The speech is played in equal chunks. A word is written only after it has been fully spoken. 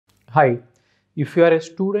Hi, if you are a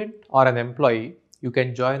student or an employee, you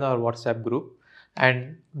can join our WhatsApp group,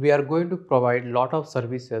 and we are going to provide lot of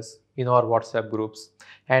services in our WhatsApp groups.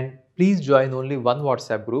 And please join only one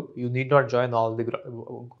WhatsApp group. You need not join all the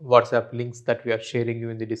WhatsApp links that we are sharing you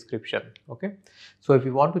in the description. Okay. So if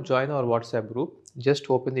you want to join our WhatsApp group, just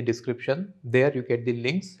open the description. There you get the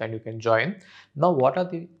links and you can join. Now, what are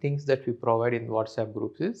the things that we provide in WhatsApp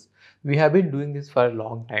groups is we have been doing this for a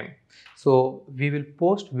long time. So we will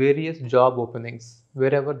post various job openings.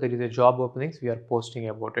 Wherever there is a job openings, we are posting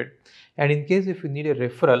about it. And in case if you need a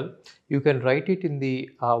referral, you can write it in the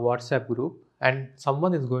WhatsApp group, and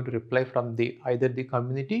someone is going to reply from the either the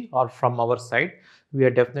community or from our side. We are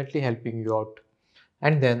definitely helping you out.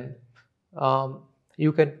 And then um,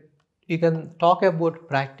 you can you can talk about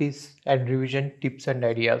practice and revision tips and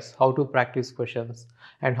ideas, how to practice questions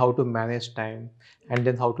and how to manage time, and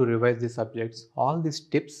then how to revise the subjects. All these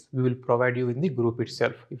tips we will provide you in the group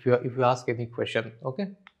itself if you ask any question. Okay.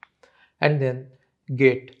 And then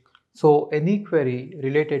gate, so any query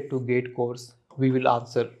related to gate course we will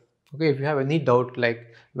answer. Okay, if you have any doubt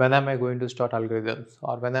like when am I going to start algorithms,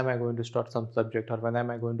 or when am I going to start some subject, or when am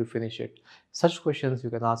I going to finish it, such questions you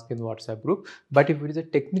can ask in WhatsApp group. But if it is a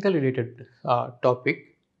technical related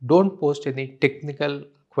topic, don't post any technical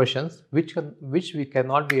questions which we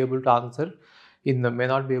cannot be able to answer in the may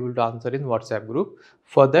not be able to answer in WhatsApp group.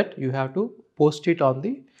 For that you have to post it on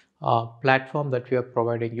the platform that we are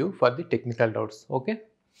providing you for the technical doubts. Okay.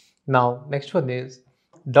 Now next one is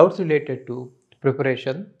doubts related to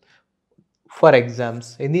preparation for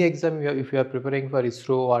exams. Any exam if you are preparing for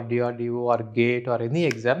ISRO or DRDO or GATE or any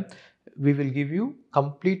exam, we will give you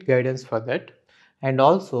complete guidance for that. And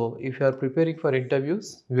also if you are preparing for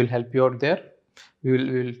interviews, we will help you out there.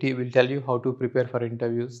 We will tell you how to prepare for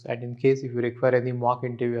interviews, and in case if you require any mock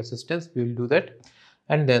interview assistance, we will do that.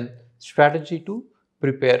 And then strategy to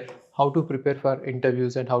prepare, how to prepare for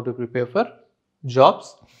interviews and how to prepare for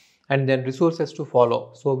jobs. And then resources to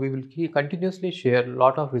follow. So we will continuously share a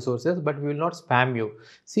lot of resources, but we will not spam you.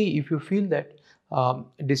 See, if you feel that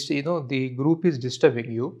the group is disturbing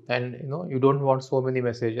you, and you don't want so many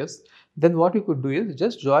messages, then what you could do is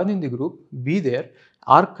just join in the group, be there,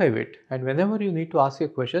 archive it, and whenever you need to ask a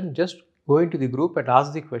question, just go into the group and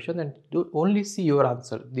ask the question, and only see your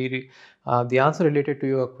answer, the answer related to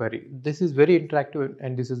your query. This is very interactive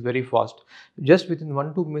and this is very fast. Just within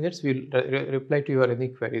 1-2 minutes we'll reply to your any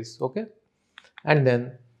queries. Okay. And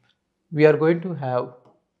then we are going to have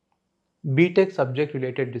BTech subject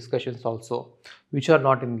related discussions also, which are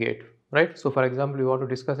not in GATE, right? So for example, you want to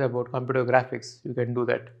discuss about computer graphics, you can do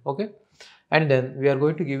that. Okay. And then we are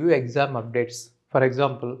going to give you exam updates. For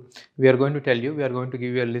example, we are going to tell you, we are going to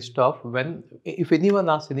give you a list of when, if anyone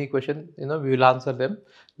asks any question, we will answer them,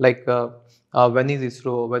 like when is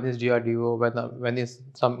ISRO, when is DRDO, when is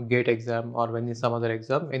some GATE exam, or when is some other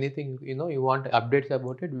exam, anything you want updates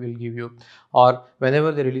about it, we will give you. Or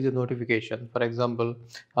whenever they release a notification, for example,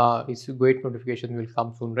 it's GATE notification will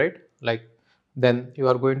come soon, right? Like, then you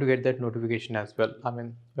are going to get that notification as well. I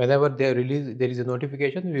mean, whenever they release, there is a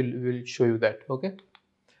notification, we'll show you that. Okay.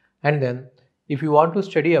 And then if you want to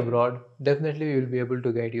study abroad, definitely we will be able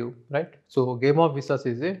to guide you, right? So Game of Visas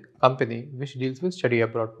is a company which deals with study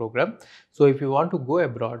abroad program. So if you want to go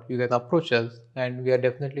abroad, you can approach us and we are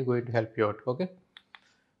definitely going to help you out. Okay.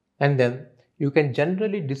 And then you can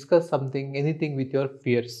generally discuss something, anything with your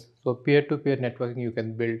peers. So peer-to-peer networking you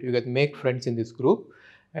can build, you can make friends in this group,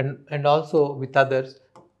 and also with others.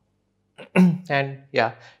 And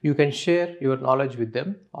yeah, you can share your knowledge with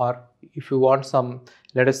them. Or if you want some,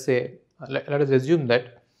 let us say, let us assume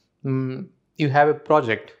that you have a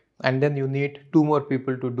project and then you need 2 more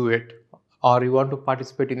people to do it, or you want to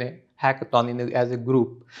participate in a hackathon as a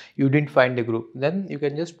group, you didn't find a group, then you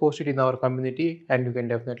can just post it in our community and you can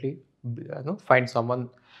definitely find someone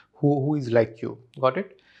who is like you. Got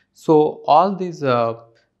it? So all these uh,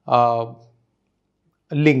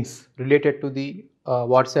 links related to the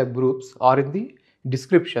WhatsApp groups are in the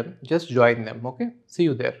description. Just join them. Okay. See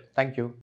you there. Thank you.